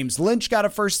James Lynch got a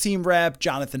first team rep,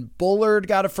 Jonathan Bullard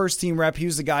got a first team rep. He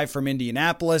was the guy from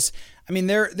Indianapolis. I mean,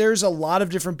 there's a lot of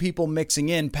different people mixing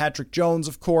in. Patrick Jones,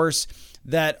 of course,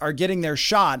 that are getting their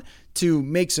shot to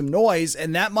make some noise.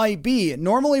 And that might be,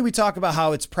 normally we talk about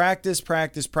how it's practice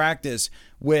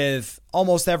with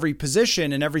almost every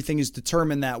position and everything is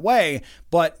determined that way.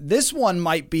 But this one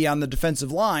might be on the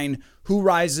defensive line, who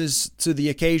rises to the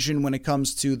occasion when it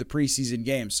comes to the preseason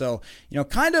game. So,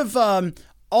 kind of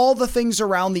all the things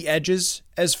around the edges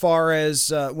as far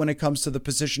as when it comes to the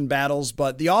position battles.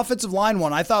 But the offensive line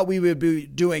one, I thought we would be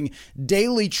doing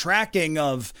daily tracking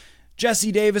of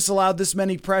Jesse Davis allowed this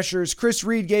many pressures, Chris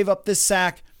Reed gave up this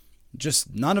sack.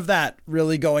 Just none of that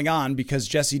really going on because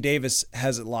Jesse Davis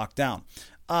has it locked down.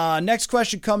 Next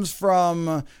question comes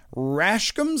from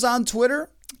Rashkums on Twitter.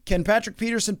 Can Patrick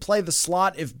Peterson play the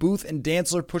slot if Booth and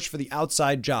Dantzler push for the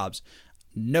outside jobs?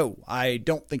 No, I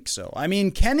don't think so. I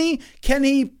mean, can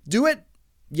he do it?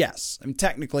 Yes. I mean,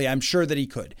 technically, I'm sure that he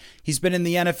could. He's been in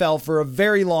the NFL for a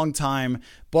very long time,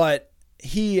 but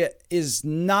he is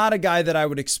not a guy that I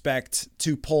would expect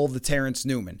to pull the Terrence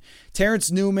Newman.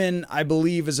 Terrence Newman, I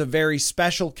believe, is a very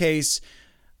special case.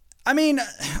 I mean,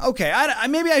 okay,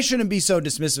 maybe I shouldn't be so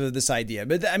dismissive of this idea,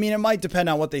 but I mean, it might depend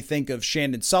on what they think of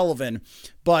Shandon Sullivan,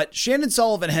 but Shandon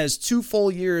Sullivan has 2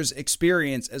 full years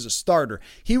experience as a starter.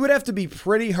 He would have to be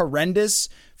pretty horrendous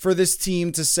for this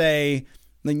team to say,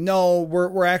 like, no,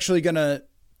 we're actually going to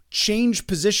change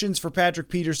positions for Patrick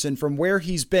Peterson from where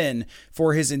he's been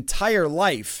for his entire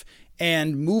life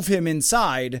and move him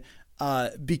inside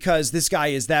because this guy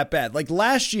is that bad. Like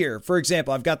last year, for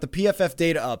example, I've got the PFF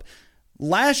data up.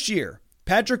 Last year,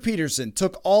 Patrick Peterson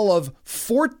took all of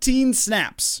 14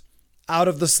 snaps out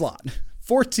of the slot.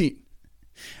 14.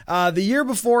 The year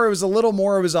before, it was a little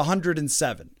more. It was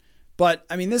 107. But,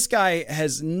 I mean, this guy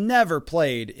has never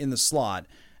played in the slot.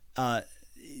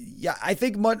 Yeah, I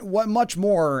think much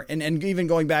more, and even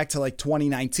going back to like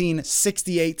 2019,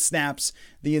 68 snaps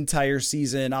the entire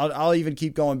season. I'll even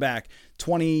keep going back.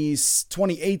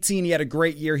 2018, he had a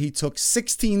great year. He took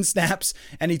 16 snaps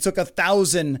and he took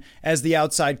 1,000 as the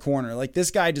outside corner. Like,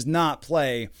 this guy does not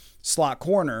play slot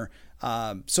corner.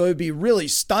 So it'd be really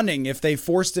stunning if they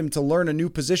forced him to learn a new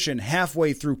position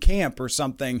halfway through camp or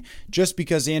something just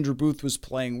because Andrew Booth was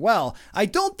playing well. I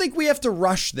don't think we have to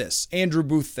rush this Andrew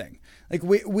Booth thing. Like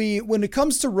we when it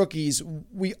comes to rookies,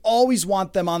 we always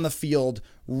want them on the field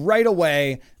right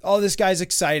away. Oh, this guy's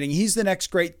exciting. He's the next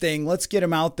great thing. Let's get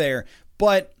him out there.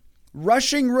 But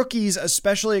rushing rookies,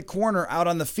 especially at corner out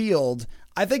on the field,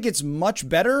 I think it's much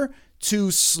better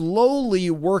to slowly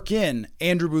work in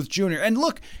Andrew Booth Jr. And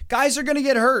look, guys are going to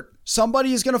get hurt.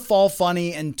 Somebody is going to fall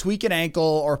funny and tweak an ankle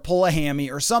or pull a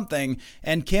hammy or something,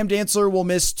 and Cam Dantzler will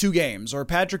miss 2 games, or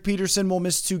Patrick Peterson will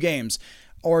miss 2 games,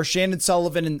 or Shandon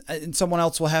Sullivan and someone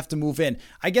else will have to move in.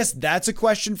 I guess that's a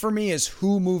question for me, is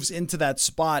who moves into that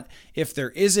spot if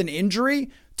there is an injury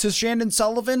to Shandon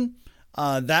Sullivan.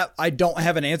 That I don't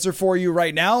have an answer for you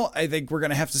right now. I think we're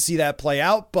going to have to see that play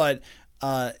out, but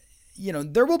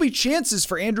there will be chances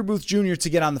for Andrew Booth Jr. to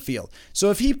get on the field.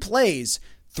 So if he plays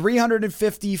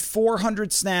 350,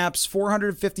 400 snaps,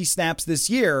 450 snaps this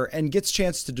year and gets a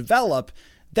chance to develop,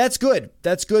 that's good.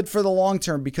 That's good for the long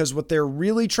term, because what they're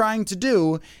really trying to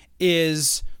do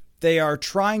is they are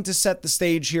trying to set the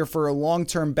stage here for a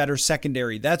long-term better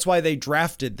secondary. That's why they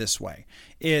drafted this way,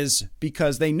 is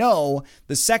because they know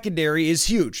the secondary is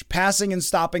huge, passing and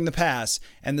stopping the pass.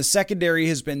 And the secondary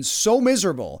has been so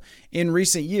miserable in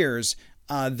recent years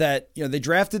that they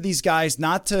drafted these guys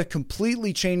not to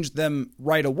completely change them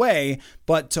right away,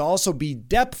 but to also be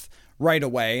depth right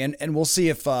away. And we'll see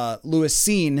if Lewis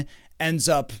Cine ends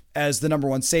up as the number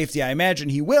 1 safety. I imagine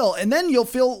he will. And then you'll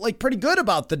feel like pretty good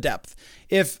about the depth.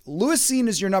 If Lewis Cine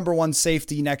is your number 1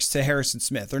 safety next to Harrison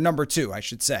Smith, or number 2, I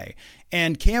should say,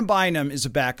 and Cam Bynum is a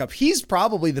backup, he's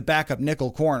probably the backup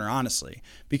nickel corner, honestly,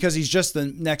 because he's just the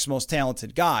next most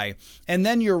talented guy. And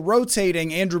then you're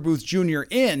rotating Andrew Booth Jr.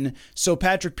 in, so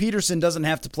Patrick Peterson doesn't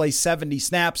have to play 70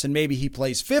 snaps and maybe he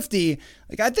plays 50.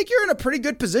 I think you're in a pretty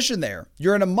good position there.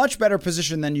 You're in a much better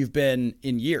position than you've been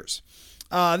in years.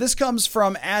 This comes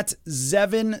from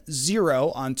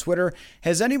 @Zevin0 on Twitter.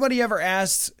 Has anybody ever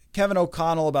asked Kevin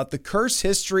O'Connell about the curse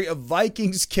history of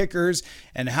Vikings kickers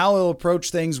and how he'll approach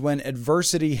things when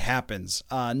adversity happens?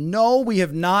 No, we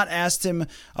have not asked him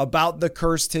about the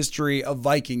cursed history of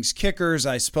Vikings kickers.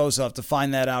 I suppose he'll have to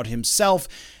find that out himself.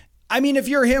 I mean, if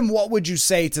you're him, what would you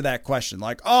say to that question?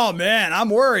 Like, oh man, I'm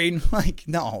worried. Like,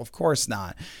 no, of course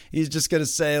not. He's just going to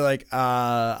say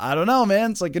I don't know,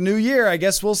 man. It's like a new year. I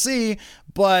guess we'll see.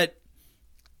 But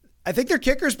I think their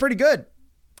kicker's pretty good.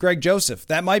 Greg Joseph.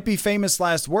 That might be famous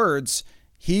last words.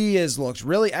 He has looked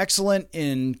really excellent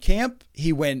in camp.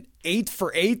 He went 8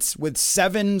 for 8 with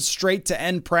 7 straight to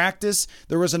end practice.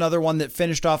 There was another one that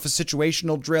finished off a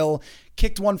situational drill,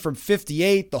 kicked one from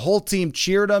 58. The whole team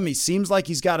cheered him. He seems like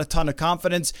he's got a ton of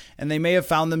confidence, and they may have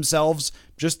found themselves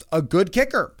just a good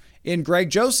kicker in Greg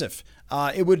Joseph.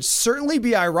 It would certainly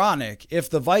be ironic if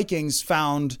the Vikings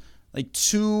found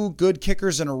 2 good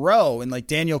kickers in a row, and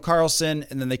Daniel Carlson,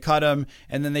 and then they cut him,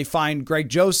 and then they find Greg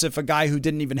Joseph, a guy who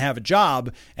didn't even have a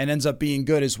job, and ends up being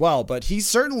good as well. But he's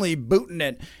certainly booting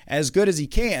it as good as he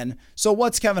can. So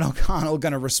what's Kevin O'Connell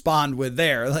going to respond with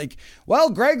there? Well,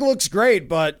 Greg looks great,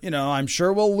 but I'm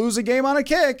sure we'll lose a game on a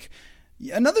kick.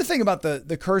 Another thing about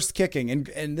the cursed kicking,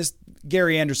 and this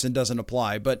Gary Anderson doesn't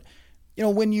apply, but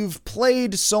when you've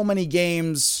played so many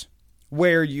games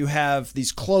where you have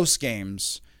these close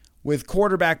games with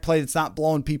quarterback play that's not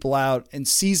blowing people out, and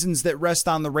seasons that rest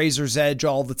on the razor's edge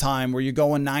all the time, where you're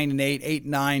going 9-8,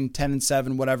 8-9,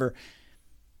 10-7, whatever,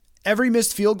 every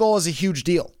missed field goal is a huge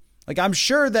deal. I'm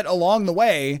sure that along the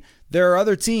way, there are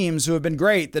other teams who have been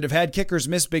great that have had kickers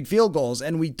miss big field goals,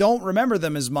 and we don't remember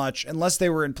them as much unless they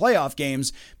were in playoff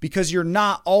games, because you're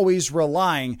not always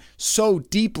relying so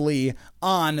deeply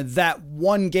on that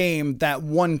one game, that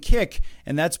one kick.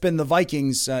 And that's been the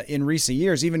Vikings in recent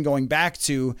years, even going back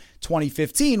to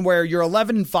 2015, where you're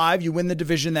 11-5, you win the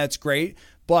division, that's great,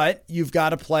 but you've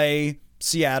got to play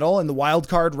Seattle in the wild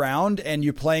card round, and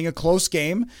you're playing a close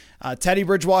game. Teddy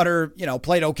Bridgewater,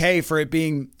 played okay for it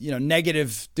being,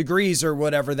 negative degrees or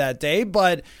whatever that day,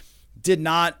 but did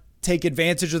not take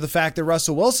advantage of the fact that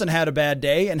Russell Wilson had a bad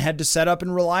day and had to set up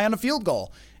and rely on a field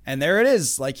goal. And there it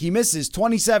is. He misses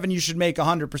 27. You should make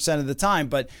 100% of the time,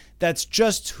 but that's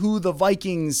just who the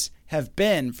Vikings have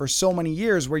been for so many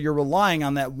years, where you're relying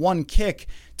on that one kick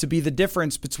to be the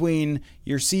difference between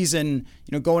your season,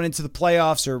 going into the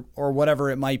playoffs or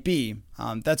whatever it might be.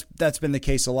 That's been the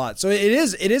case a lot. So it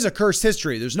is a cursed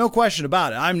history. There's no question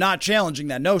about it. I'm not challenging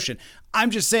that notion. I'm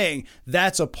just saying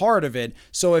that's a part of it.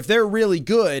 So if they're really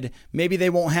good, maybe they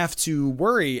won't have to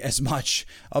worry as much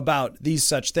about these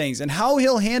such things. And how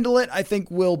he'll handle it, I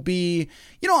think, will be,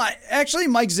 actually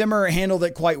Mike Zimmer handled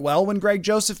it quite well when Greg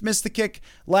Joseph missed the kick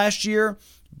last year.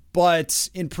 But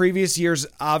in previous years,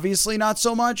 obviously not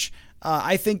so much.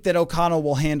 I think that O'Connell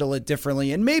will handle it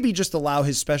differently, and maybe just allow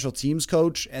his special teams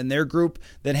coach and their group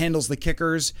that handles the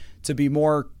kickers to be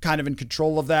more kind of in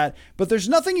control of that. But there's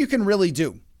nothing you can really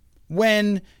do.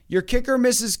 When your kicker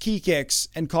misses key kicks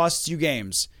and costs you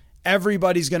games,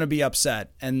 everybody's going to be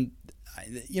upset. And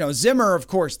Zimmer, of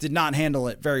course, did not handle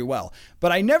it very well.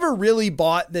 But I never really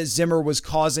bought that Zimmer was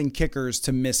causing kickers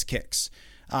to miss kicks.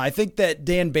 I think that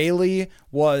Dan Bailey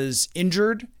was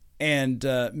injured and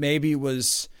maybe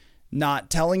was not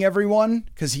telling everyone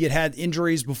because he had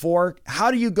injuries before. How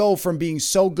do you go from being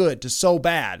so good to so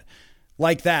bad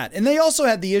like that? And they also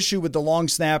had the issue with the long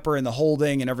snapper and the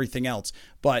holding and everything else.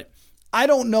 But I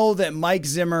don't know that Mike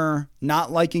Zimmer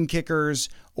not liking kickers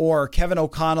or Kevin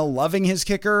O'Connell loving his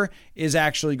kicker is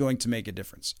actually going to make a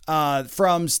difference.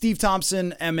 From Steve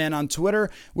Thompson, MN on Twitter,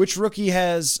 which rookie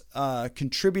has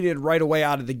contributed right away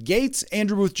out of the gates?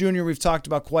 Andrew Booth Jr., we've talked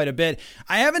about quite a bit.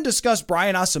 I haven't discussed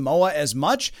Brian Asamoah as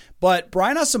much, but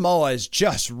Brian Asamoah is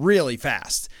just really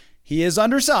fast. He is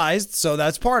undersized, so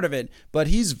that's part of it, but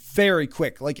he's very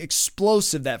quick, like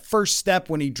explosive. That first step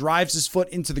when he drives his foot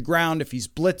into the ground, if he's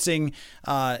blitzing,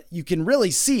 you can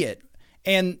really see it.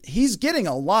 And he's getting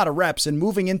a lot of reps and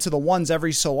moving into the ones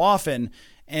every so often.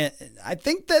 And I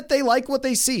think that they like what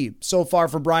they see so far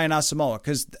from Brian Asamoah,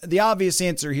 because the obvious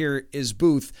answer here is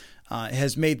Booth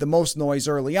has made the most noise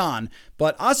early on.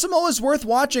 But Asamoah is worth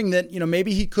watching that,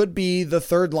 maybe he could be the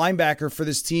third linebacker for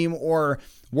this team or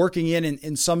working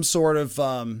in some sort of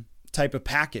type of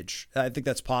package. I think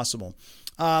that's possible.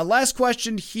 Last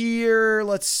question here.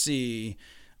 Let's see.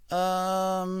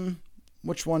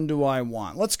 Which one do I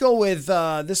want? Let's go with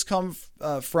this comes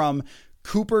from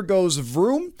Cooper Goes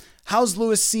Vroom. How's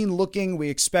Lewis Cine looking? We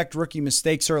expect rookie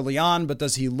mistakes early on, but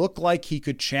does he look like he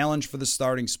could challenge for the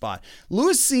starting spot?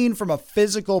 Lewis Cine, from a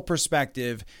physical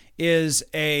perspective, is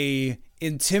a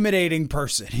intimidating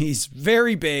person. He's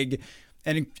very big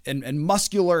and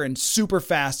muscular and super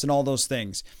fast and all those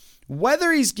things.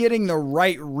 Whether he's getting the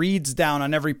right reads down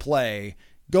on every play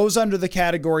goes under the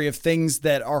category of things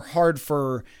that are hard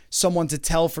for someone to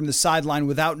tell from the sideline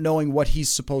without knowing what he's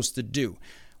supposed to do.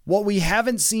 What we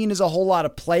haven't seen is a whole lot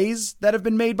of plays that have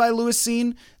been made by Lewis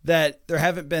Cine, that there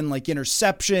haven't been like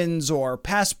interceptions or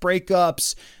pass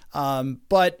breakups.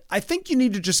 But I think you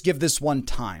need to just give this one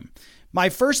time. My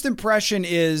first impression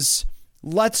is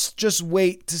let's just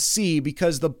wait to see,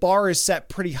 because the bar is set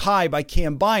pretty high by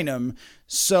Cam Bynum.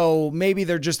 So maybe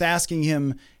they're just asking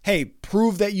him, hey,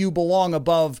 prove that you belong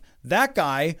above that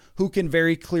guy who can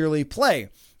very clearly play.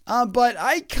 But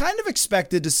I kind of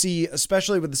expected to see,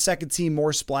 especially with the second team,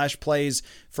 more splash plays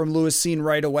from Lewis Cine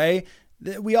right away.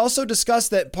 We also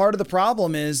discussed that part of the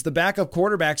problem is the backup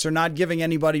quarterbacks are not giving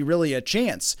anybody really a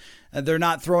chance. They're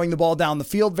not throwing the ball down the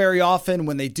field very often.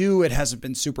 When they do, it hasn't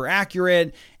been super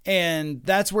accurate. And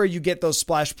that's where you get those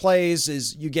splash plays,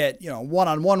 is you get,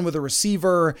 one-on-one with a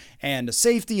receiver and a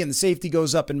safety, and the safety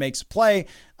goes up and makes a play.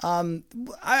 I'm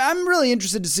really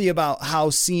interested to see about how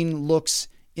Cine looks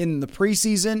in the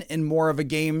preseason in more of a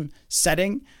game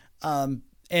setting. And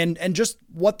just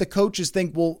what the coaches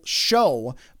think will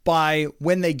show by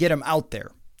when they get him out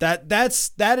there. That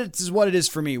is what it is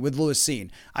for me with Lewis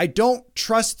Cine. I don't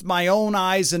trust my own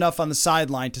eyes enough on the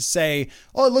sideline to say,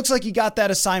 oh, it looks like he got that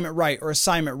assignment right or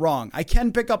assignment wrong. I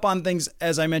can pick up on things,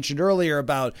 as I mentioned earlier,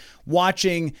 about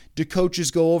watching. Do coaches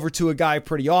go over to a guy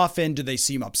pretty often? Do they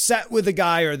seem upset with a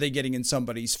guy? Are they getting in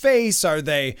somebody's face? Are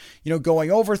they, going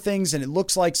over things and it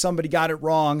looks like somebody got it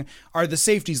wrong? Are the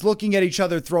safeties looking at each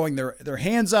other, throwing their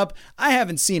hands up? I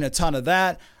haven't seen a ton of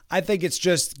that. I think it's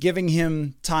just giving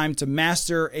him time to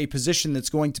master a position that's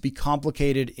going to be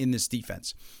complicated in this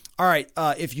defense. All right,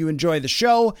 if you enjoy the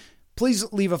show, please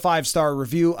leave a 5-star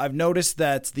review. I've noticed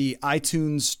that the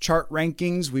iTunes chart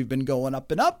rankings, we've been going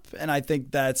up and up, and I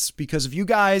think that's because of you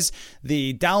guys.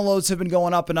 The downloads have been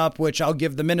going up and up, which I'll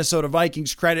give the Minnesota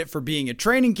Vikings credit for being at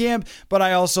training camp, but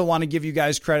I also want to give you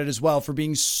guys credit as well for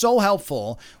being so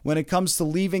helpful when it comes to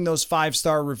leaving those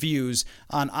 5-star reviews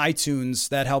on iTunes.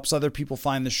 That helps other people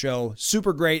find the show.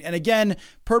 Super great. And again,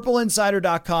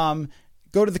 purpleinsider.com.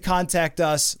 Go to the contact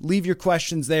us, leave your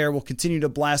questions there. We'll continue to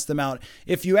blast them out.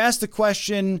 If you asked a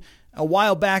question a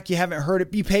while back, you haven't heard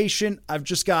it, be patient. I've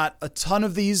just got a ton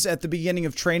of these at the beginning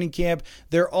of training camp.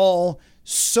 They're all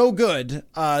so good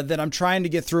that I'm trying to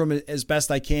get through them as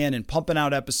best I can and pumping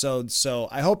out episodes. So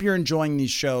I hope you're enjoying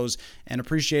these shows and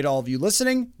appreciate all of you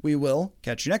listening. We will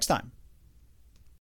catch you next time.